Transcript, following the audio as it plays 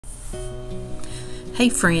Hey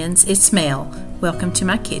friends, it's Mel. Welcome to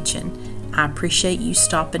my kitchen. I appreciate you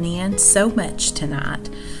stopping in so much tonight.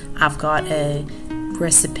 I've got a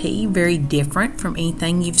recipe very different from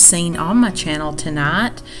anything you've seen on my channel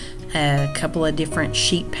tonight. A couple of different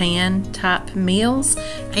sheet pan type meals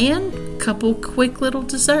and a couple quick little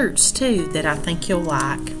desserts too that I think you'll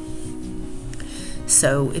like.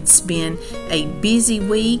 So it's been a busy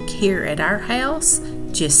week here at our house.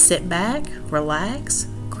 Just sit back, relax,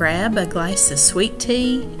 grab a glass of sweet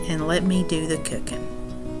tea, and let me do the cooking.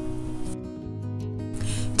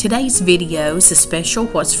 Today's video is a special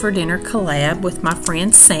What's for Dinner collab with my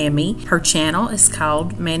friend Sammie. Her channel is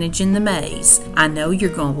called Managing the Maze. I know you're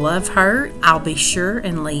going to love her. I'll be sure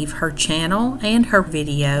and leave her channel and her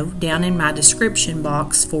video down in my description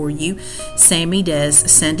box for you. Sammie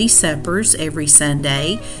does Sunday suppers every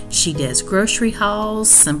Sunday. She does grocery hauls,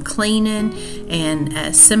 some cleaning,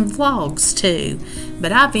 and some vlogs too.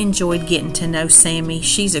 But I've enjoyed getting to know Sammie.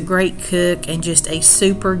 She's a great cook and just a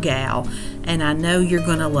super gal. And I know you're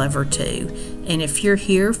going to love her too. And if you're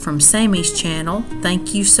here from Sammie's channel,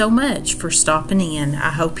 thank you so much for stopping in. I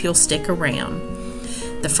hope you'll stick around.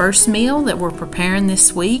 The first meal that we're preparing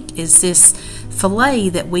this week is this filet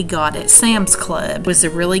that we got at Sam's Club. It was a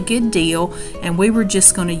really good deal, and we were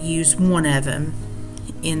just going to use one of them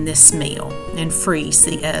in this meal and freeze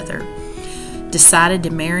the other. Decided to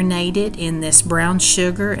marinate it in this brown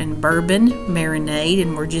sugar and bourbon marinade,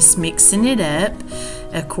 and we're just mixing it up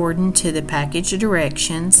according to the package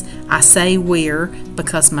directions. I say we're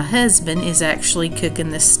because my husband is actually cooking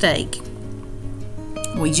the steak.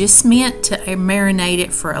 We just meant to marinate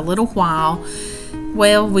it for a little while.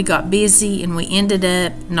 Well, we got busy and we ended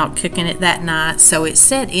up not cooking it that night, so it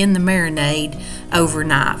sat in the marinade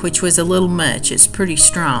overnight, which was a little much. It's pretty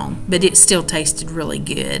strong, but it still tasted really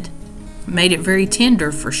good. Made it very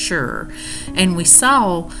tender for sure. And we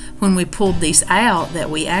saw when we pulled these out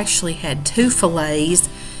that we actually had two fillets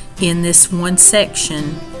in this one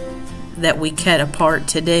section that we cut apart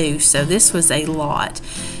to do, so this was a lot.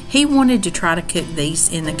 He wanted to try to cook these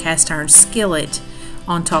in the cast iron skillet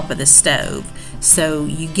on top of the stove. So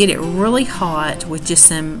you get it really hot with just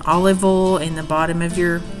some olive oil in the bottom of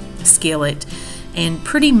your skillet, and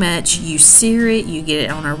pretty much you sear it, you get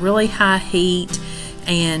it on a really high heat,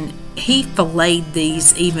 and he filleted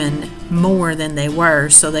these even more than they were,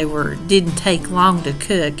 so they didn't take long to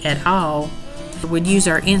cook at all. We'd use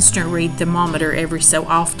our instant read thermometer every so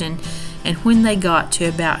often, and when they got to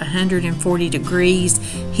about 140 degrees,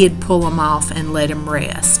 he'd pull them off and let them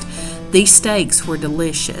rest. These steaks were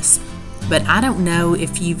delicious, but I don't know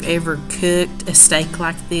if you've ever cooked a steak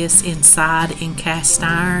like this inside in cast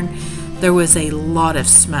iron. There was a lot of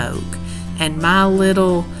smoke, and my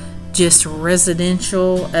little just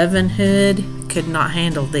residential oven hood could not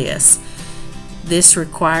handle this. This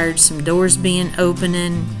required some doors being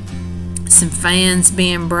opening, some fans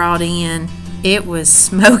being brought in. It was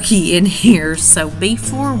smoky in here, so be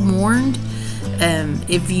forewarned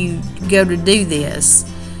if you go to do this.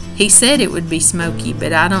 He said it would be smoky,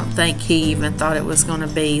 but I don't think he even thought it was going to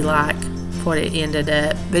be like what it ended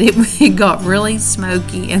up. But it got really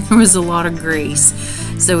smoky, and there was a lot of grease.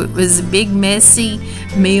 So it was a big messy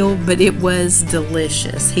meal, but it was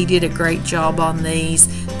delicious. He did a great job on these,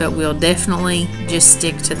 but we'll definitely just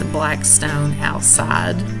stick to the Blackstone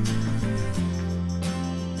outside.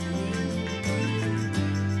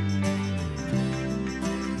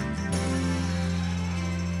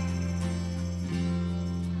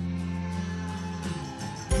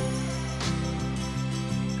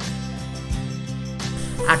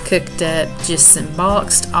 I cooked up just some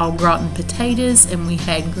boxed au gratin potatoes, and we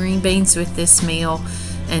had green beans with this meal,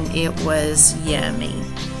 and it was yummy.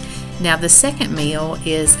 Now the second meal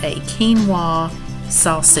is a quinoa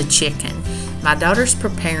salsa chicken. My daughter's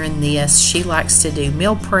preparing this. She likes to do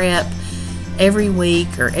meal prep every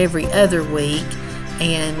week or every other week,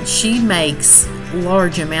 and she makes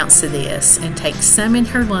large amounts of this and takes some in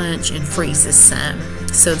her lunch and freezes some.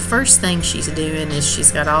 So the first thing she's doing is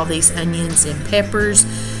she's got all these onions and peppers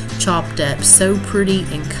chopped up so pretty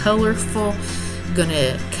and colorful.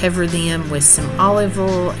 Gonna cover them with some olive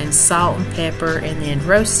oil and salt and pepper, and then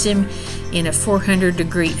roast them in a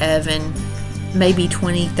 400-degree oven, maybe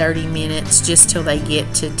 20-30 minutes, just till they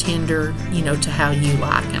get to tender, to how you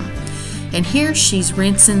like them. And here she's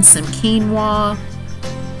rinsing some quinoa.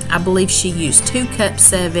 I believe she used 2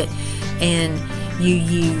 cups of it, and you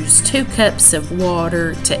use 2 cups of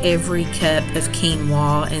water to every cup of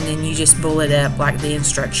quinoa, and then you just boil it up like the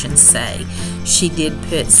instructions say. She did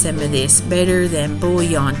put some of this better than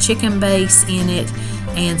bouillon chicken base in it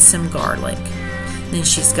and some garlic. Then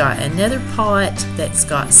she's got another pot that's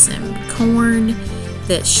got some corn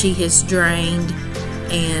that she has drained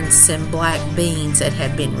and some black beans that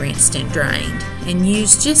have been rinsed and drained, and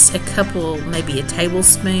use just a couple, maybe a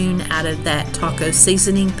tablespoon out of that taco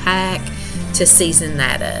seasoning pack to season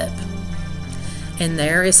that up. And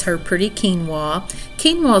there is her pretty quinoa.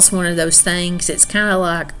 Quinoa is one of those things, it's kind of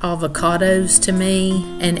like avocados to me,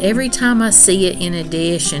 and every time I see it in a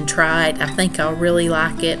dish and try it, I think I'll really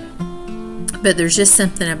like it, but there's just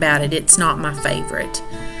something about it, it's not my favorite.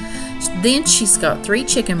 Then she's got 3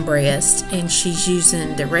 chicken breasts, and she's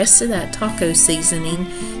using the rest of that taco seasoning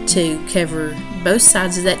to cover both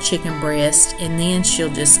sides of that chicken breast, and then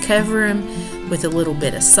she'll just cover them with a little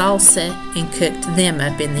bit of salsa and cook them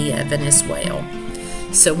up in the oven as well.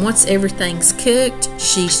 So once everything's cooked,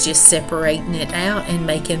 she's just separating it out and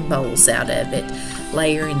making bowls out of it,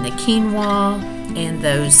 layering the quinoa and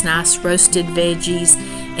those nice roasted veggies,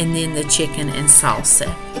 and then the chicken and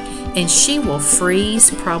salsa. And she will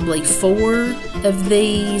freeze probably 4 of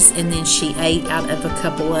these, and then she ate out of a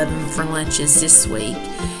couple of them for lunches this week.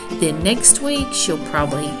 Then next week she'll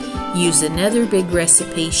probably use another big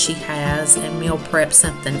recipe she has and meal prep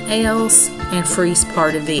something else and freeze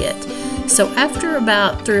part of it. So after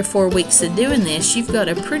about 3 or 4 weeks of doing this, you've got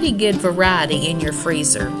a pretty good variety in your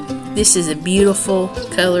freezer. This is a beautiful,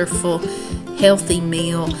 colorful, healthy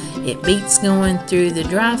meal. It beats going through the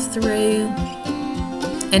drive-thru,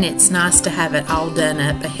 and it's nice to have it all done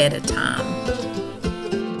up ahead of time.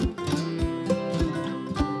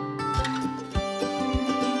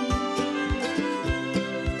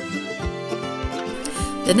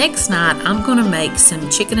 The next night, I'm going to make some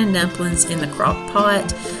chicken and dumplings in the crock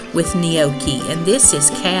pot with gnocchi, and this is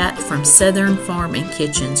Katt from Southern Farm and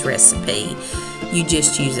Kitchen's recipe. You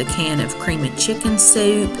just use a can of cream and chicken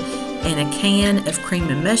soup and a can of cream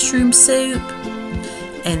and mushroom soup,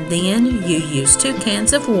 and then you use 2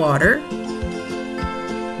 cans of water.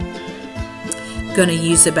 Going to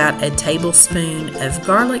use about a tablespoon of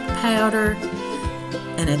garlic powder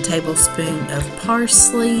and a tablespoon of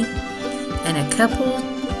parsley and a couple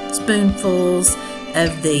spoonfuls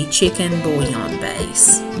of the chicken bouillon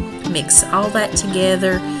base. Mix all that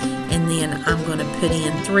together, and then I'm going to put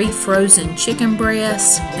in 3 frozen chicken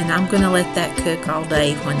breasts, and I'm going to let that cook all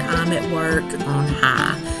day when I'm at work on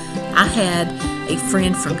high. I had a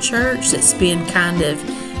friend from church that's been kind of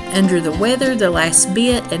under the weather the last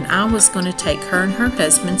bit, and I was going to take her and her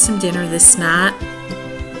husband some dinner this night,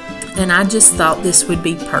 and I just thought this would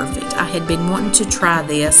be perfect. I had been wanting to try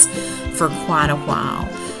this for quite a while,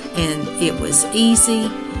 and it was easy.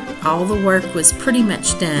 All the work was pretty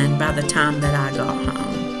much done by the time that I got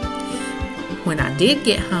home. When I did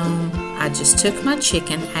get home, I just took my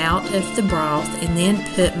chicken out of the broth and then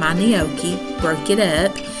put my gnocchi, broke it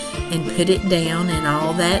up, and put it down in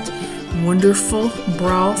all that wonderful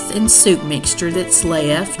broth and soup mixture that's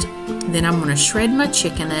left. Then I'm going to shred my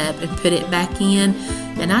chicken up and put it back in,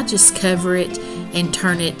 and I just cover it and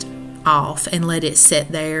turn it off and let it sit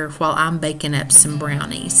there while I'm baking up some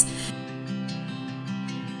brownies.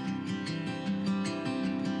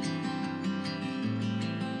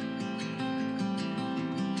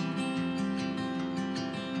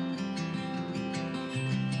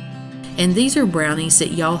 And these are brownies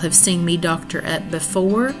that y'all have seen me doctor up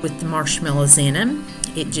before with the marshmallows in them.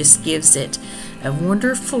 It just gives it a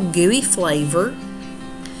wonderful gooey flavor.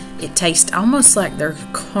 It tastes almost like they're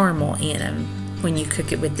caramel in them when you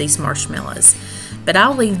cook it with these marshmallows. But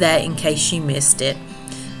I'll leave that in case you missed it.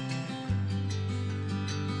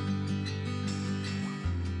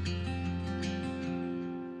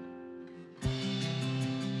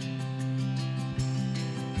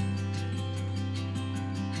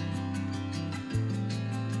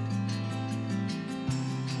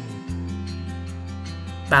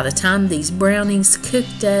 By the time these brownies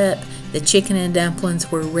cooked up, the chicken and dumplings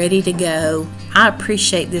were ready to go. I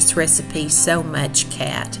appreciate this recipe so much,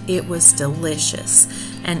 Katt. It was delicious,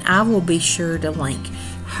 and I will be sure to link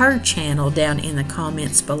her channel down in the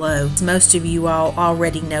comments below. Most of you all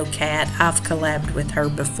already know Katt. I've collabed with her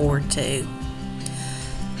before too.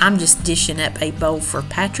 I'm just dishing up a bowl for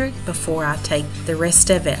Patrick before I take the rest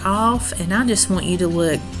of it off, and I just want you to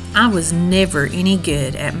look. I was never any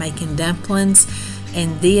good at making dumplings,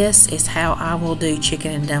 and this is how I will do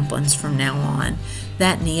chicken and dumplings from now on.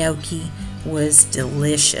 That gnocchi was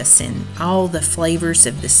delicious, and all the flavors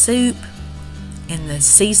of the soup and the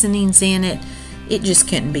seasonings in it, it just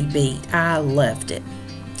couldn't be beat. I loved it.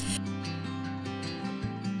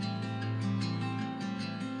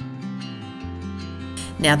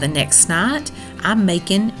 Now the next night, I'm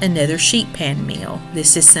making another sheet pan meal.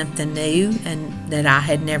 This is something new and that I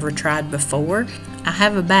had never tried before. I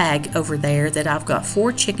have a bag over there that I've got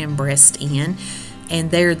 4 chicken breasts in, and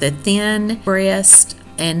they're the thin breast,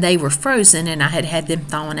 and they were frozen, and I had them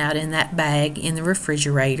thawing out in that bag in the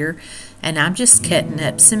refrigerator. And I'm just cutting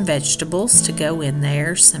up some vegetables to go in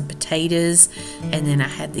there, some potatoes, and then I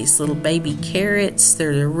had these little baby carrots.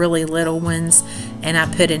 They're the really little ones, and I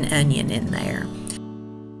put an onion in there.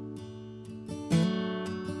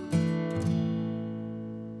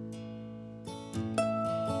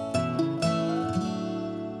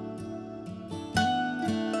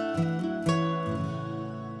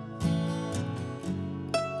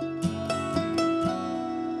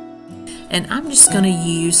 And I'm just going to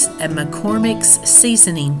use a McCormick's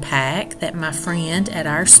seasoning pack that my friend at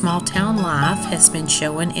Our Small Town Life has been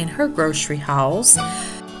showing in her grocery hauls.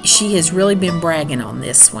 She has really been bragging on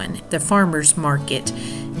this one. The Farmer's Market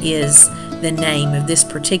is the name of this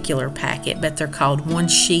particular packet, but they're called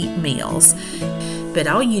one-sheet meals. But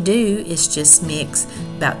all you do is just mix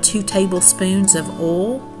about 2 tablespoons of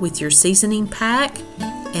oil with your seasoning pack,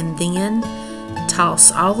 and then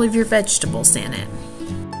toss all of your vegetables in it.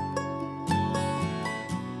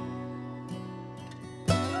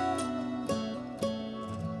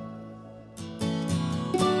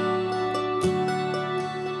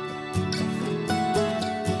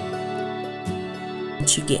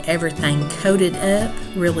 You get everything coated up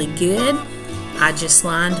really good. I just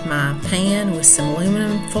lined my pan with some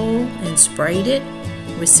aluminum foil and sprayed it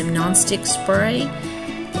with some nonstick spray.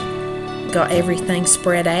 Got everything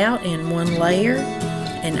spread out in one layer,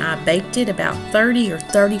 and I baked it about 30 or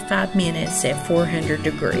 35 minutes at 400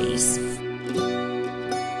 degrees.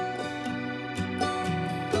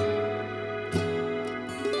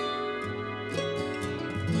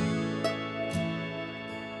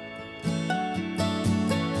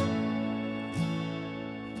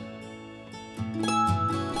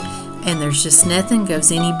 And there's just nothing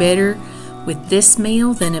goes any better with this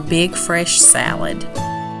meal than a big fresh salad.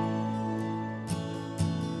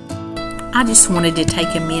 I just wanted to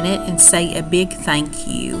take a minute and say a big thank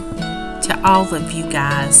you to all of you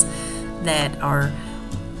guys that are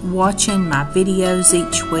watching my videos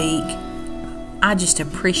each week. I just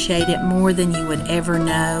appreciate it more than you would ever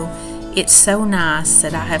know. It's so nice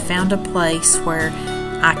that I have found a place where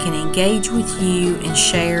I can engage with you and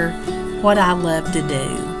share what I love to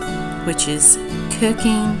do, which is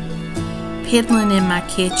cooking, piddling in my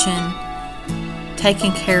kitchen,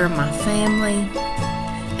 taking care of my family,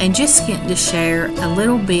 and just getting to share a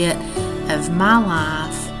little bit of my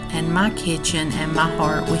life and my kitchen and my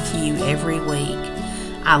heart with you every week.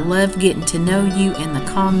 I love getting to know you in the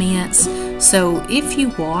comments, so if you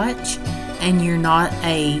watch and you're not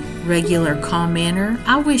a regular commenter,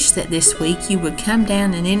 I wish that this week you would come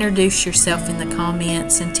down and introduce yourself in the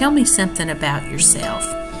comments and tell me something about yourself.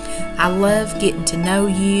 I love getting to know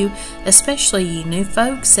you, especially you new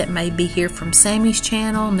folks that may be here from Sammie's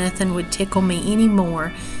channel. Nothing would tickle me any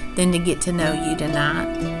more than to get to know you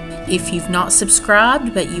tonight. If you've not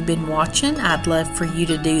subscribed but you've been watching, I'd love for you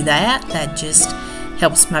to do that. That just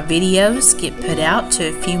helps my videos get put out to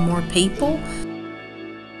a few more people.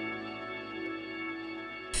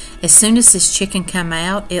 As soon as this chicken come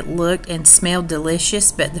out, it looked and smelled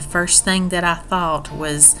delicious, but the first thing that I thought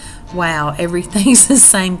was, wow, everything's the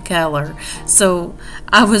same color. So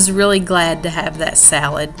I was really glad to have that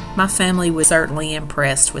salad. My family was certainly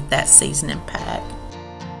impressed with that seasoning pack.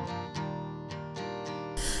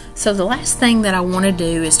 So the last thing that I want to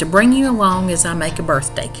do is to bring you along as I make a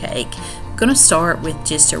birthday cake. I'm going to start with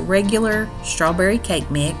just a regular strawberry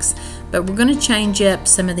cake mix, but we're going to change up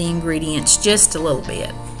some of the ingredients just a little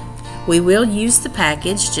bit. We will use the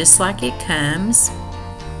package just like it comes,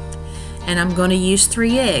 and I'm going to use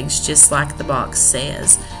 3 eggs just like the box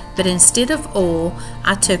says. But instead of oil,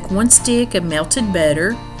 I took 1 stick of melted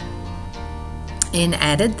butter and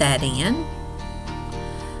added that in.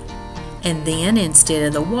 And then instead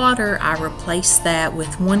of the water, I replaced that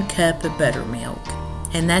with 1 cup of buttermilk.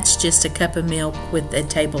 And that's just a cup of milk with a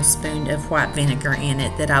tablespoon of white vinegar in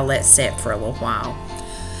it that I let set for a little while.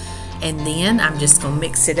 And then I'm just going to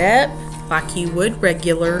mix it up like you would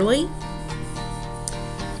regularly.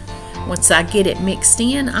 Once I get it mixed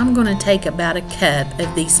in, I'm going to take about a cup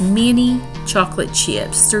of these mini chocolate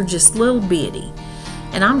chips. They're just little bitty.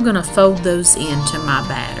 And I'm going to fold those into my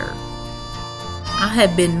batter. I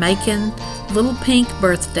have been making little pink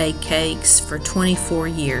birthday cakes for 24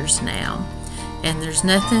 years now. And there's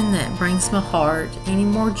nothing that brings my heart any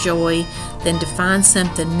more joy than to find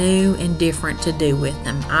something new and different to do with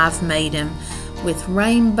them. I've made them with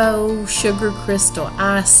rainbow sugar crystal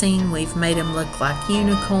icing. We've made them look like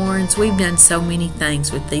unicorns. We've done so many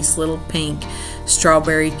things with these little pink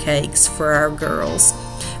strawberry cakes for our girls.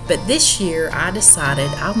 But this year I decided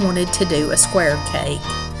I wanted to do a square cake.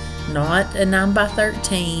 not a 9 by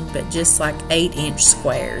 13, but just like 8-inch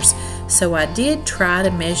squares. So I did try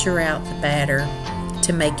to measure out the batter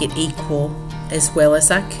to make it equal as well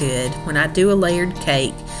as I could. When I do a layered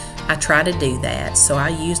cake, I try to do that. So I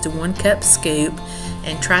used a 1-cup scoop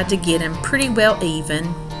and tried to get them pretty well even,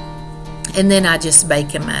 and then I just bake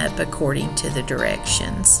them up according to the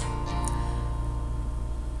directions.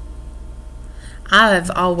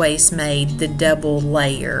 I've always made the double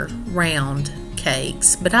layer round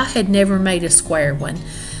cakes, but I had never made a square one.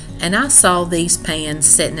 And I saw these pans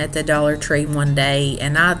sitting at the Dollar Tree one day,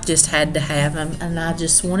 and I just had to have them, and I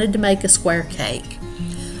just wanted to make a square cake.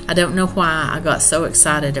 I don't know why I got so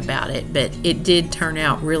excited about it, but it did turn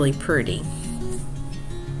out really pretty.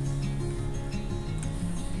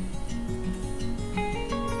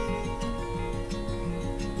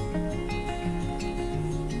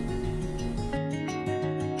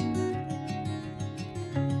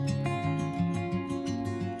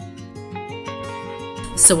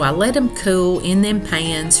 So I let them cool in them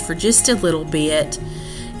pans for just a little bit,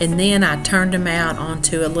 and then I turned them out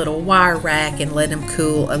onto a little wire rack and let them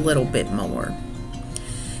cool a little bit more.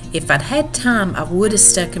 If I'd had time, I would have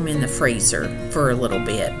stuck them in the freezer for a little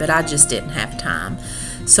bit, but I just didn't have time.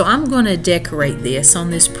 So I'm going to decorate this on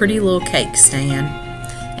this pretty little cake stand,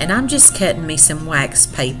 and I'm just cutting me some wax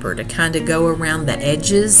paper to kind of go around the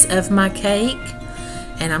edges of my cake.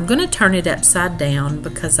 And I'm going to turn it upside down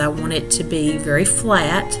because I want it to be very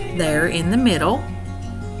flat there in the middle.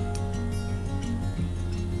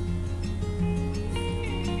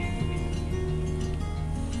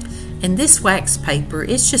 And this wax paper,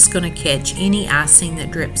 it's just going to catch any icing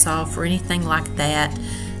that drips off or anything like that.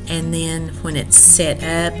 And then when it's set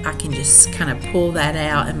up, I can just kind of pull that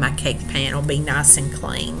out and my cake pan will be nice and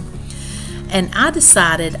clean. And I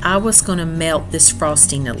decided I was going to melt this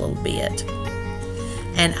frosting a little bit.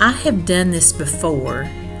 And I have done this before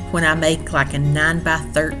when I make like a 9 by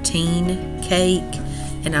 13 cake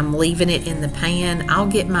and I'm leaving it in the pan. I'll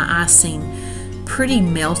get my icing pretty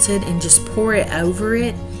melted and just pour it over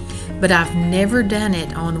it. But I've never done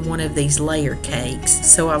it on one of these layer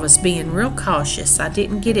cakes, so I was being real cautious. I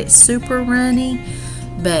didn't get it super runny,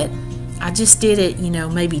 but I just did it,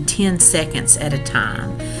 maybe 10 seconds at a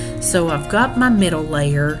time. So I've got my middle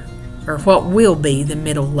layer, or what will be the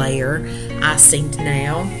middle layer, icinged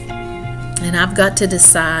now. And I've got to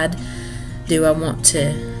decide, do I want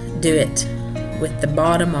to do it with the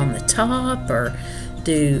bottom on the top, or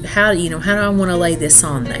how do I want to lay this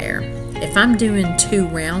on there? If I'm doing 2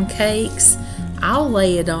 round cakes, I'll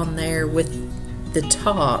lay it on there with the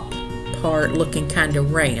top part looking kind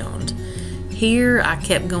of round. Here I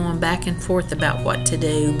kept going back and forth about what to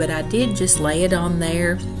do, but I did just lay it on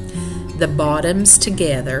there, the bottoms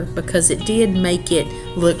together, because it did make it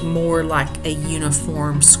look more like a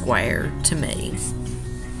uniform square to me.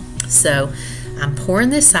 So I'm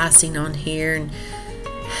pouring this icing on here, and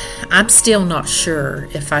I'm still not sure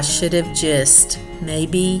if I should have just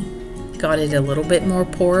maybe got it a little bit more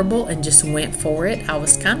pourable and just went for it. I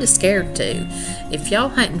was kind of scared to. If y'all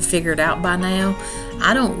hadn't figured out by now,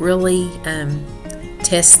 I don't really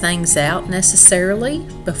test things out necessarily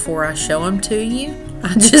before I show them to you.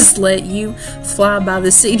 I just let you fly by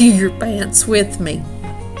the seat of your pants with me.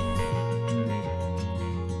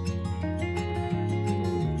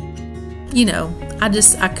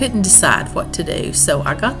 I couldn't decide what to do, so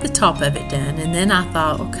I got the top of it done, and then I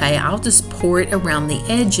thought, okay, I'll just pour it around the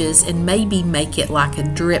edges and maybe make it like a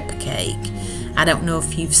drip cake. I don't know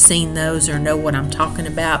if you've seen those or know what I'm talking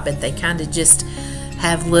about, but they kind of just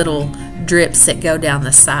have little drips that go down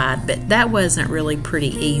the side, but that wasn't really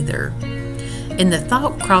pretty either. And the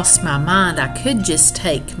thought crossed my mind, I could just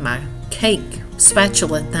take my cake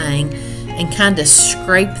spatula thing and kind of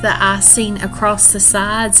scrape the icing across the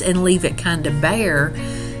sides and leave it kind of bare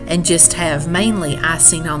and just have mainly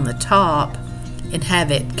icing on the top and have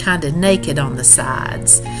it kind of naked on the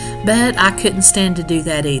sides. But I couldn't stand to do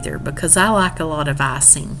that either because I like a lot of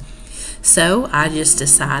icing. So I just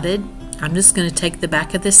decided I'm just going to take the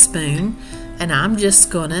back of this spoon and I'm just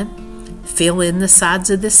going to fill in the sides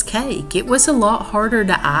of this cake. It was a lot harder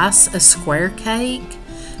to ice a square cake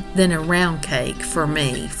than a round cake for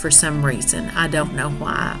me for some reason. I don't know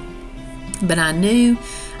why. But I knew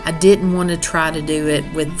I didn't want to try to do it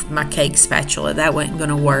with my cake spatula. That wasn't going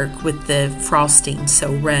to work with the frosting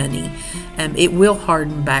so runny. It will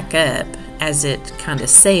harden back up as it kind of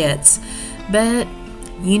sets. But,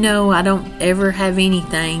 I don't ever have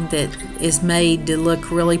anything that is made to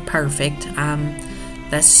look really perfect.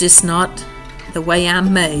 That's just not the way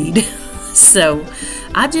I'm made. So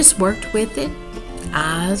I just worked with it.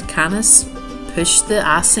 I kind of pushed the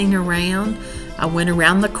icing around. I went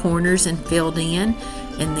around the corners and filled in.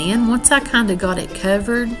 And then once I kind of got it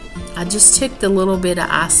covered, I just took the little bit of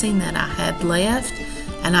icing that I had left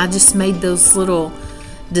and I just made those little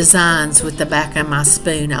designs with the back of my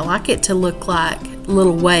spoon. I like it to look like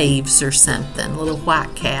little waves or something, little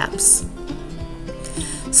white caps.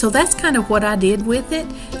 So that's kind of what I did with it.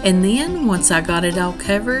 And then once I got it all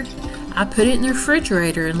covered, I put it in the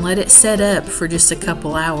refrigerator and let it set up for just a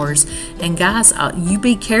couple hours. And guys, you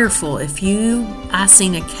be careful. If you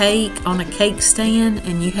icing a cake on a cake stand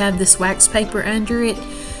and you have this wax paper under it,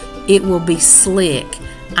 it will be slick.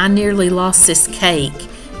 I nearly lost this cake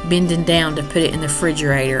bending down to put it in the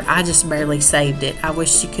refrigerator. I just barely saved it. I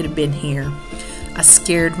wish you could have been here. I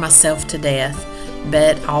scared myself to death,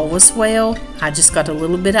 but all was well. I just got a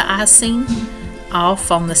little bit of icing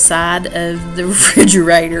off on the side of the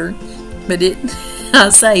refrigerator, but I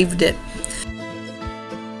saved it.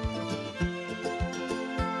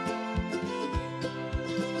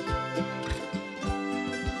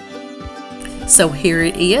 So here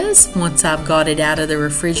it is. Once I've got it out of the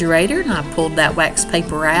refrigerator and I pulled that wax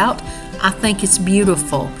paper out, I think it's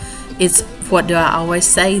beautiful. It's, what do I always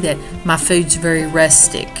say, that my food's very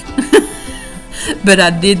rustic. But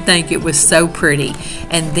I did think it was so pretty.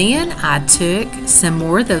 And then I took some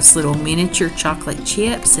more of those little miniature chocolate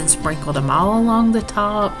chips and sprinkled them all along the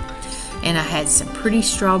top. And I had some pretty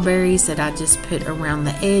strawberries that I just put around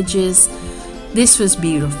the edges. This was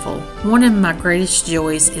beautiful. One of my greatest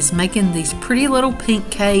joys is making these pretty little pink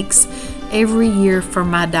cakes every year for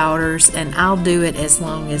my daughters, and I'll do it as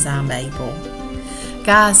long as I'm able.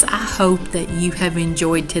 Guys, I hope that you have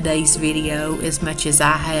enjoyed today's video as much as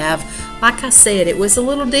I have. Like I said, it was a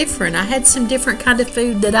little different. I had some different kind of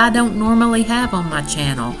food that I don't normally have on my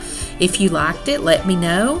channel. If you liked it, let me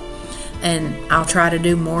know, and I'll try to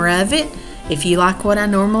do more of it. If you like what I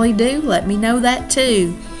normally do, let me know that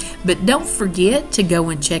too. But don't forget to go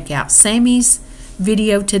and check out Sammie's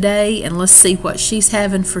video today, and let's see what she's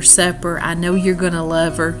having for supper. I know you're going to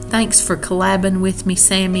love her. Thanks for collabing with me,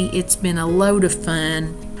 Sammie. It's been a load of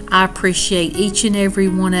fun. I appreciate each and every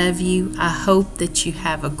one of you. I hope that you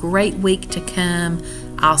have a great week to come.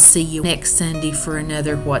 I'll see you next Sunday for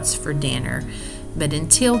another What's for Dinner. But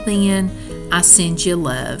until then, I send you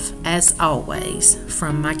love, as always,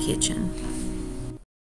 from my kitchen.